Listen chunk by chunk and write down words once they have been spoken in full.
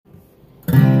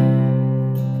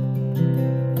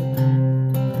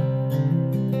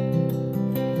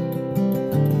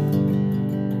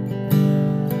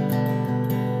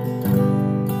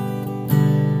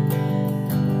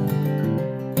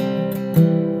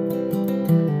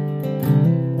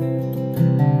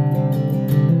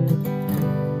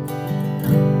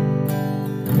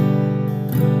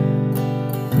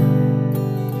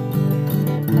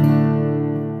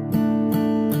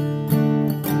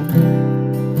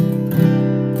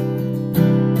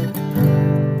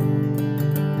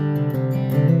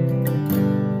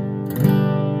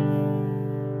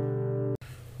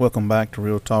Welcome back to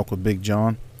Real Talk with Big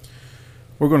John.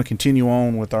 We're going to continue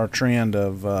on with our trend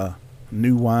of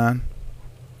new wine.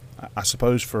 I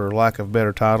suppose, for lack of a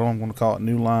better title, I'm going to call it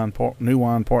New Wine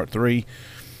Part 3.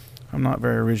 I'm not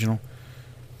very original.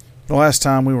 The last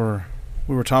time we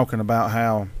were talking about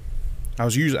how I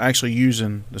was actually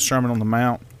using the Sermon on the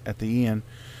Mount at the end,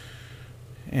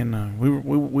 and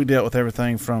we dealt with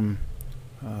everything from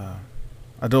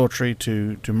adultery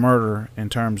to murder in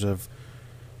terms of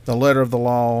the letter of the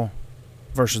law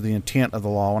versus the intent of the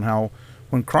law, and how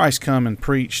when Christ come and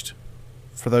preached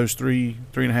for those three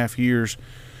and a half years,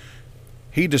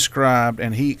 he described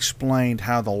and he explained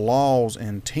how the law's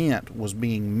intent was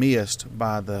being missed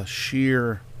by the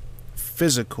sheer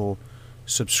physical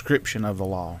subscription of the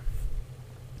law.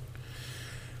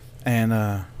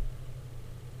 And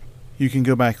you can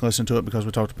go back and listen to it because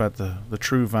we talked about the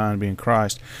true vine being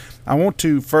Christ. I want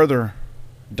to further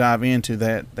dive into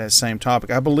that same topic.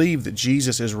 I believe that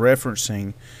Jesus is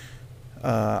referencing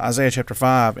Isaiah chapter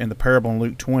 5 in the parable in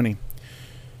Luke 20.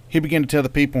 He began to tell the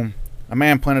people, a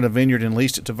man planted a vineyard and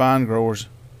leased it to vine growers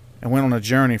and went on a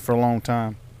journey for a long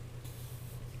time.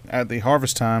 At the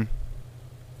harvest time,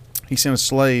 he sent a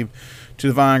slave to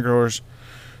the vine growers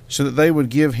so that they would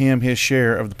give him his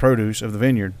share of the produce of the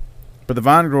vineyard. But the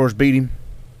vine growers beat him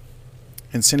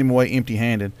and sent him away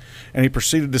empty-handed. And he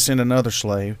proceeded to send another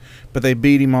slave, but they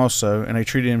beat him also, and they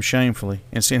treated him shamefully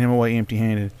and sent him away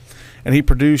empty-handed. And he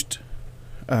proceeded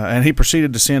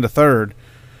to send a third,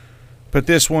 but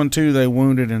this one too they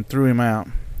wounded and threw him out.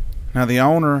 Now the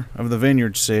owner of the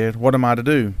vineyard said, "What am I to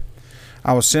do?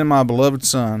 I will send my beloved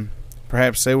son.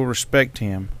 Perhaps they will respect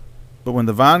him." But when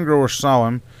the vine growers saw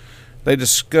him, they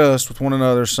discussed with one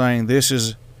another, saying, "This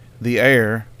is the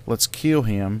heir. Let's kill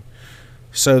him,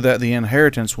 so that the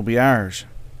inheritance will be ours."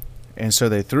 And so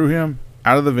they threw him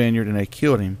out of the vineyard, and they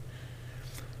killed him.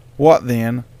 What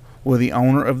then will the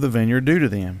owner of the vineyard do to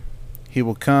them? He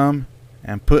will come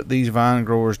and put these vine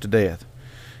growers to death.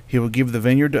 He will give the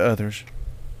vineyard to others.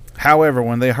 However,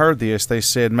 when they heard this, they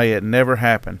said, "May it never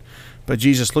happen." But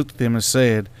Jesus looked at them and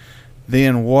said,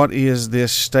 "Then what is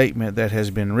this statement that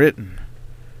has been written?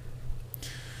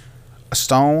 A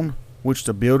stone which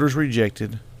the builders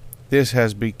rejected, this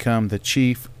has become the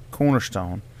chief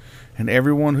cornerstone, and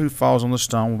everyone who falls on the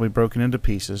stone will be broken into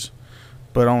pieces,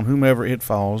 but on whomever it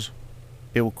falls,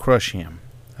 it will crush him."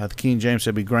 The King James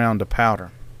said, "Be ground to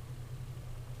powder."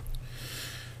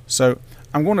 So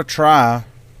I'm going to try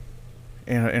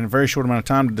in a very short amount of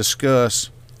time to discuss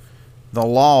the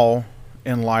law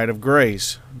in light of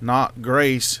grace. Not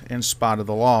grace in spite of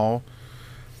the law,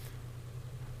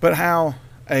 but how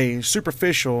a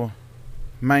superficial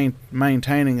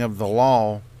maintaining of the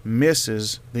law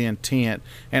misses the intent,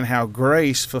 and how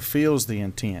grace fulfills the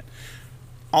intent.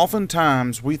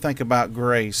 Oftentimes we think about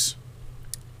grace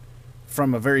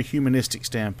from a very humanistic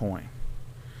standpoint.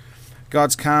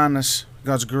 God's kindness,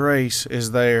 God's grace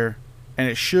is there, and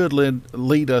it should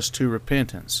lead us to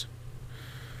repentance.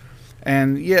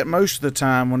 And yet most of the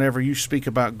time, whenever you speak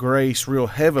about grace real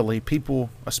heavily, people,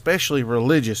 especially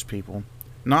religious people,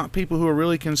 not people who are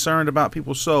really concerned about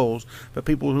people's souls, but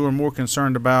people who are more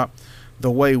concerned about the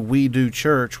way we do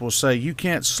church, will say, you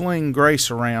can't sling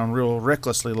grace around real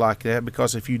recklessly like that,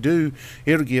 because if you do,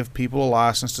 it'll give people a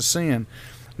license to sin.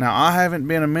 Now, I haven't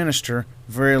been a minister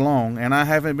very long, and I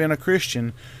haven't been a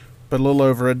Christian but a little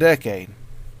over a decade.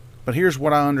 But here's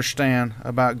what I understand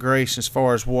about grace as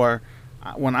far as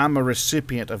when I'm a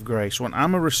recipient of grace. When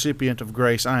I'm a recipient of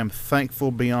grace, I am thankful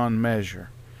beyond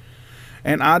measure.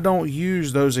 And I don't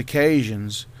use those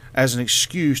occasions as an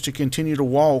excuse to continue to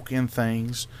walk in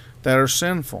things that are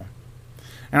sinful.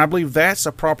 And I believe that's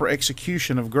a proper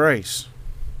execution of grace.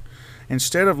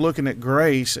 Instead of looking at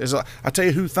grace as I tell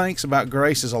you who thinks about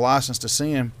grace as a license to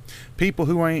sin. People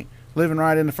who ain't living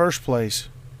right in the first place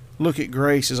look at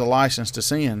grace as a license to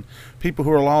sin. People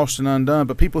who are lost and undone,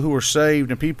 but people who are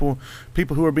saved and people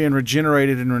who are being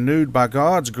regenerated and renewed by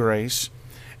God's grace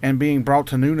and being brought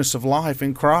to newness of life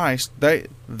in Christ, they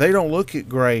don't look at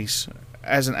grace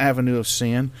as an avenue of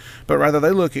sin, but rather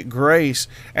they look at grace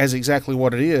as exactly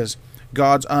what it is: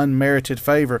 God's unmerited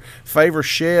favor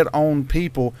shed on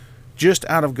people just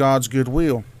out of God's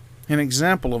goodwill. An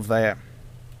example of that,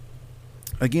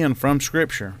 again from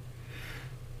Scripture,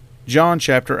 John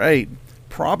chapter 8,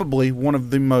 probably one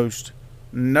of the most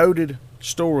noted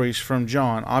stories from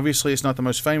John. Obviously, it's not the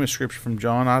most famous scripture from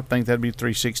John. I think that'd be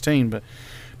 3:16,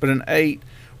 but in 8,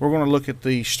 we're going to look at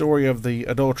the story of the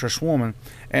adulterous woman,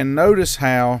 and notice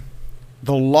how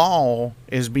the law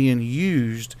is being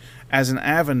used as an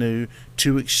avenue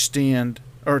to extend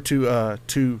or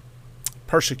to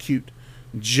persecute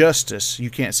justice. You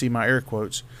can't see my air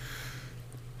quotes.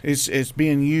 it's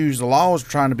being used. The law is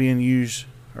trying to be used,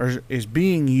 or is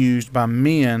being used by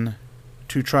men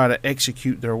to try to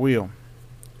execute their will.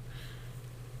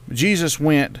 Jesus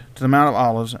went to the Mount of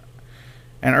Olives,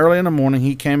 and early in the morning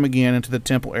he came again into the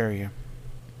temple area.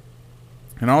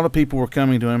 And all the people were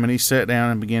coming to him, and he sat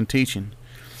down and began teaching.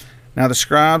 Now the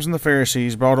scribes and the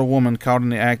Pharisees brought a woman caught in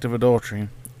the act of adultery,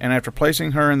 and after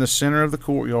placing her in the center of the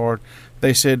courtyard,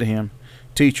 they said to him,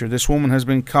 Teacher, this woman has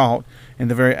been caught in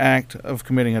the very act of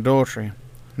committing adultery.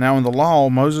 Now in the law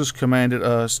Moses commanded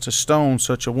us to stone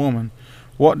such a woman.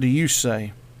 What do you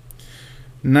say?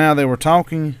 Now they were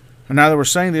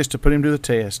saying this to put him to the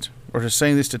test, or to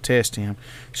saying this to test him,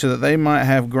 so that they might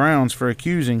have grounds for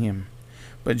accusing him.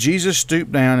 But Jesus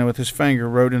stooped down and with his finger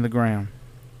wrote in the ground.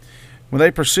 When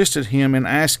they persisted him in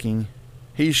asking,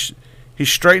 he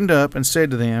straightened up and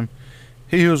said to them,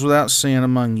 He who is without sin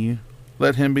among you,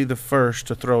 let him be the first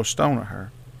to throw a stone at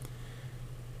her.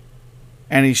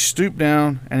 And he stooped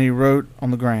down and he wrote on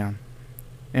the ground.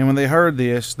 And when they heard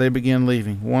this, they began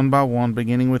leaving, one by one,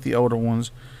 beginning with the older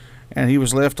ones. And he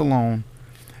was left alone,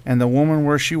 and the woman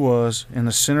where she was, in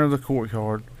the center of the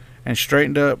courtyard. And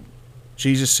straightened up,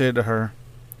 Jesus said to her,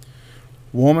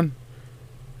 Woman,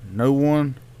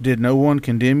 did no one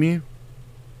condemn you?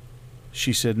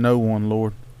 She said, No one,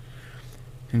 Lord.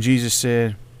 And Jesus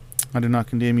said, I do not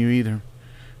condemn you either.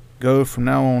 Go from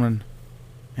now on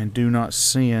and do not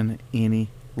sin any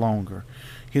longer.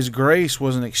 His grace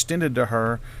wasn't extended to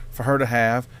her for her to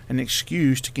have an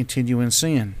excuse to continue in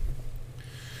sin.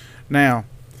 Now,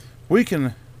 we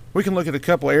can look at a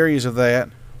couple areas of that.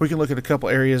 We can look at a couple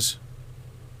areas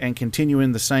and continue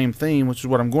in the same theme, which is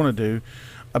what I'm going to do,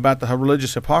 about the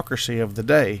religious hypocrisy of the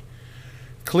day.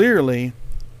 Clearly,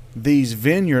 these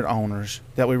vineyard owners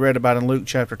that we read about in Luke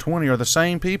chapter 20 are the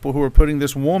same people who are putting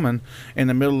this woman in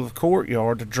the middle of the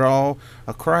courtyard to draw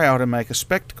a crowd and make a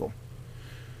spectacle.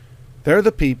 They're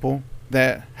the people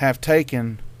that have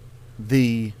taken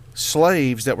the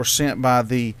slaves that were sent by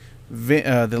the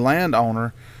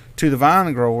landowner to the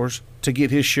vine growers to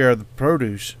get his share of the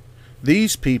produce.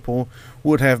 These people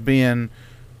would have been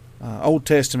Old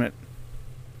Testament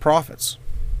prophets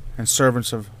and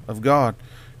servants of God.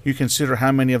 You consider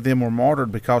how many of them were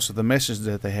martyred because of the message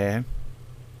that they had,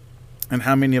 and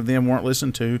how many of them weren't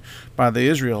listened to by the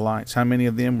Israelites, how many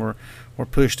of them were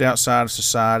pushed outside of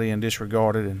society and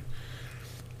disregarded.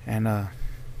 There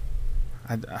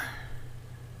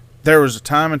was a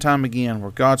time and time again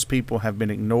where God's people have been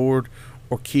ignored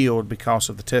or killed because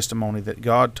of the testimony that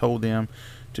God told them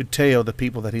to tell the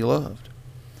people that he loved.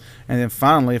 And then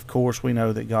finally, of course, we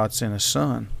know that God sent his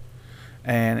Son.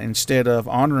 And instead of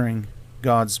honoring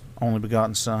God's only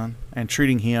begotten Son and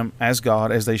treating him as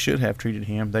God, as they should have treated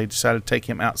him, they decided to take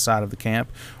him outside of the camp,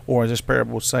 or as this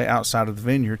parable would say, outside of the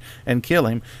vineyard, and kill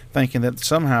him, thinking that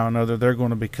somehow or another they're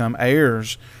going to become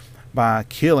heirs by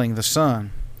killing the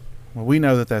Son. Well, we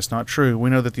know that that's not true. We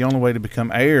know that the only way to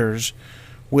become heirs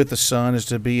with the Son is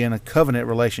to be in a covenant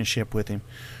relationship with him,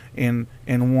 in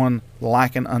one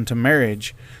likened unto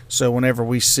marriage. So whenever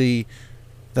we see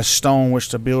the stone which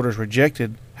the builders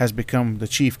rejected has become the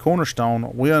chief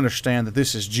cornerstone, we understand that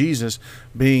this is Jesus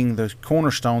being the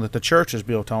cornerstone that the church is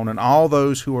built on, and all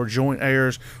those who are joint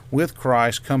heirs with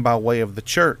Christ come by way of the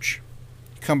church,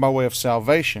 come by way of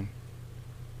salvation.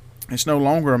 It's no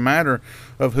longer a matter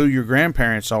of who your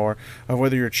grandparents are, of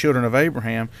whether you're children of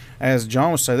Abraham. As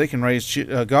John would say,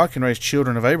 God can raise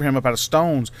children of Abraham up out of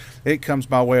stones. It comes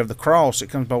by way of the cross. It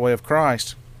comes by way of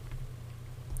Christ.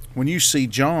 When you see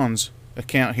John's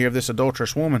account here of this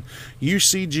adulterous woman, you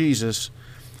see Jesus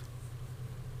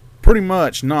pretty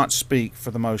much not speak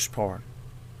for the most part.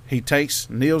 He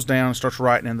kneels down and starts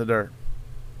writing in the dirt.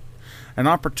 An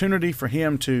opportunity for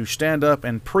him to stand up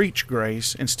and preach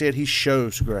grace. Instead, he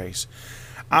shows grace.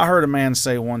 I heard a man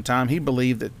say one time he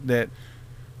believed that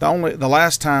the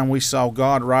last time we saw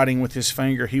God writing with his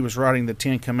finger, he was writing the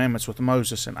 10 Commandments with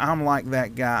Moses. And I'm like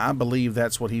that guy. I believe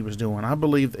that's what he was doing. I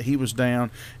believe that he was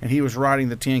down and he was writing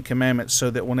the 10 Commandments so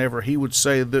that whenever he would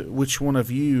say which one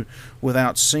of you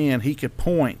without sin, he could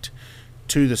point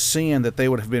to the sin that they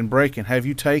would have been breaking. Have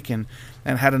you taken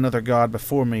and had another god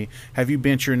before me? Have you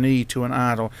bent your knee to an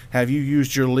idol? Have you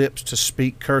used your lips to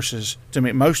speak curses to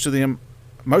me? Most of them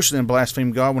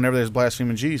blasphemed God whenever they was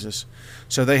blaspheming Jesus.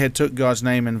 So they had took God's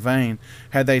name in vain.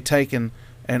 Had they taken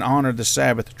and honored the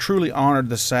Sabbath, truly honored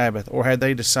the Sabbath, or had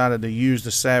they decided to use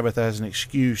the Sabbath as an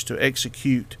excuse to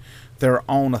execute their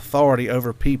own authority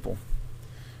over people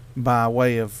by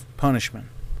way of punishment?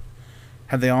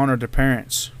 Had they honored their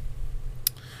parents?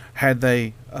 Had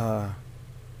they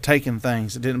taken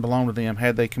things that didn't belong to them?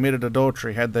 Had they committed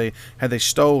adultery? Had they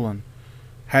stolen?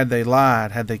 Had they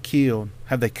lied? Had they killed?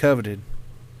 Had they coveted?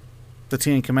 the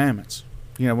Ten Commandments.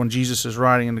 You know, when Jesus is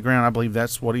writing in the ground, I believe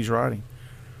that's what he's writing.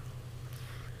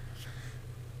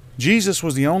 Jesus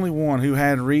was the only one who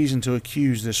had reason to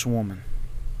accuse this woman.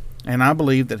 And I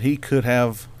believe that he could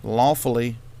have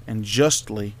lawfully and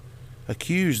justly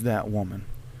accused that woman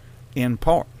in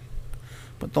part.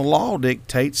 But the law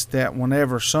dictates that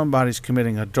whenever somebody's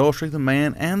committing adultery, the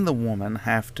man and the woman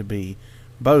have to be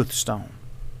both stoned.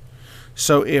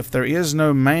 So if there is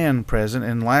no man present,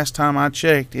 and last time I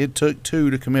checked, it took two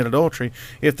to commit adultery.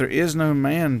 If there is no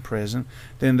man present,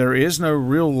 then there is no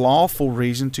real lawful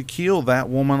reason to kill that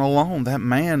woman alone. That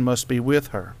man must be with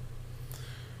her.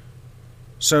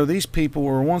 So these people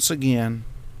were once again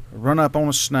run up on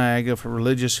a snag of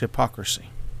religious hypocrisy.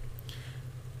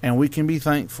 And we can be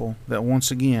thankful that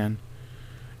once again,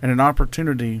 in an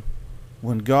opportunity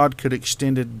when God could have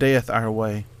extended death our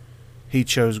way, he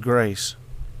chose grace.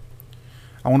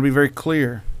 I want to be very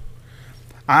clear.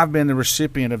 I've been the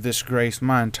recipient of this grace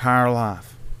my entire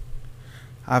life.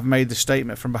 I've made the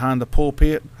statement from behind the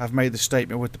pulpit. I've made the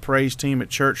statement with the praise team at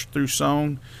church through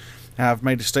song. I've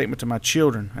made a statement to my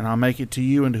children, and I'll make it to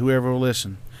you and to whoever will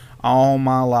listen. All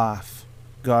my life,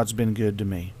 God's been good to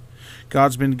me.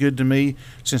 God's been good to me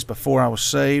since before I was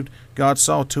saved. God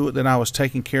saw to it that I was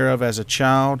taken care of as a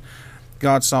child.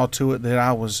 God saw to it that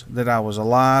I was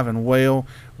alive and well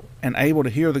and able to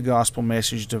hear the gospel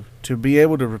message, to be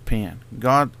able to repent.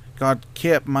 God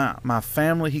kept my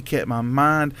family. He kept my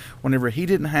mind whenever he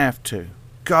didn't have to.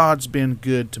 God's been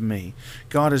good to me.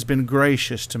 God has been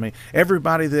gracious to me.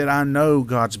 Everybody that I know,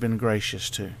 God's been gracious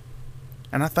to.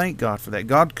 And I thank God for that.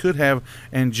 God could have,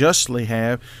 and justly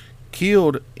have,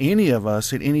 killed any of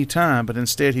us at any time, but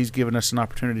instead he's given us an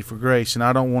opportunity for grace, and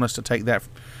I don't want us to take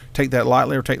that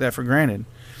lightly or take that for granted.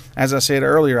 As I said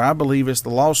earlier, I believe it's the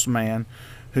lost man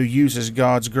who uses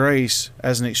God's grace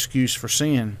as an excuse for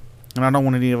sin, and I don't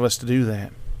want any of us to do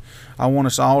that. I want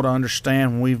us all to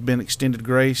understand when we've been extended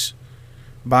grace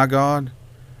by God,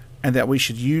 and that we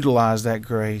should utilize that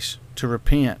grace to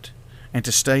repent and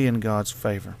to stay in God's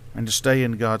favor and to stay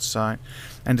in God's sight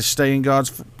and to stay in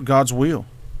God's will.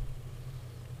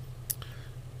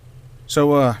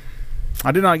 So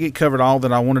I did not get covered all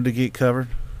that I wanted to get covered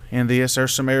in this.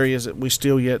 There's some areas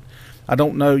that I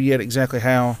don't know yet exactly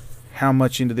how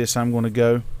much into this I'm going to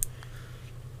go.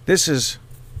 This is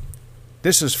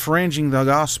fringing the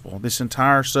gospel. This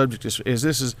entire subject is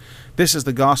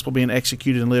the gospel being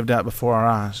executed and lived out before our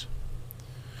eyes.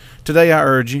 Today I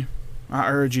urge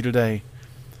you today,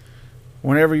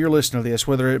 whenever you're listening to this,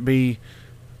 whether it be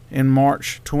in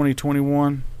March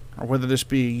 2021 or whether this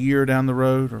be a year down the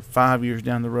road or 5 years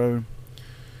down the road,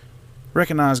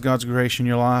 recognize God's grace in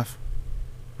your life.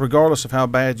 Regardless of how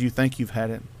bad you think you've had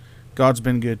it, God's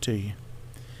been good to you.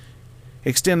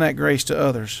 Extend that grace to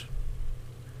others.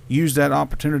 Use that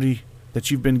opportunity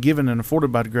that you've been given and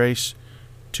afforded by grace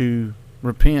to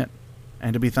repent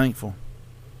and to be thankful.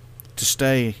 To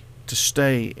stay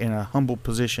in a humble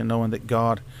position, knowing that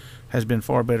God has been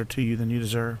far better to you than you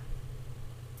deserve.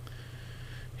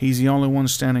 He's the only one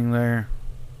standing there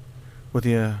with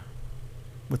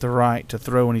the right to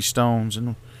throw any stones,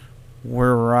 and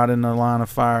we're right in the line of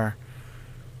fire.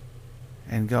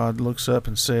 And God looks up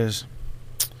and says,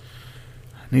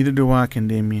 "Neither do I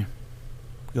condemn you.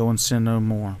 Go and sin no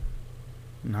more."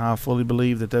 And I fully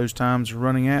believe that those times are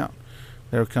running out.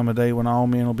 There will come a day when all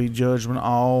men will be judged, when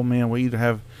all men will either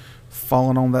have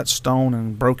fallen on that stone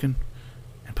and broken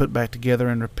and put back together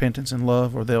in repentance and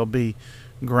love, or they'll be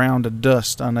ground to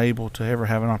dust, unable to ever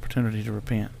have an opportunity to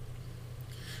repent.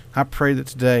 I pray that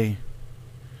today,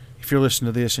 if you're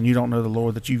listening to this and you don't know the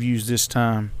Lord, that you've used this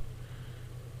time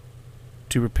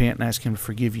to repent and ask Him to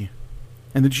forgive you,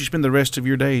 and that you spend the rest of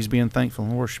your days being thankful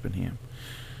and worshiping Him.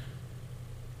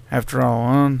 After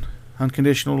all,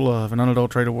 unconditional love and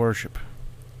unadulterated worship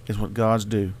is what God's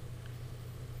do.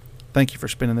 Thank you for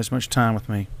spending this much time with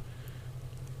me.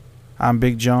 I'm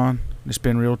Big John, and it's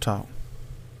been Real Talk.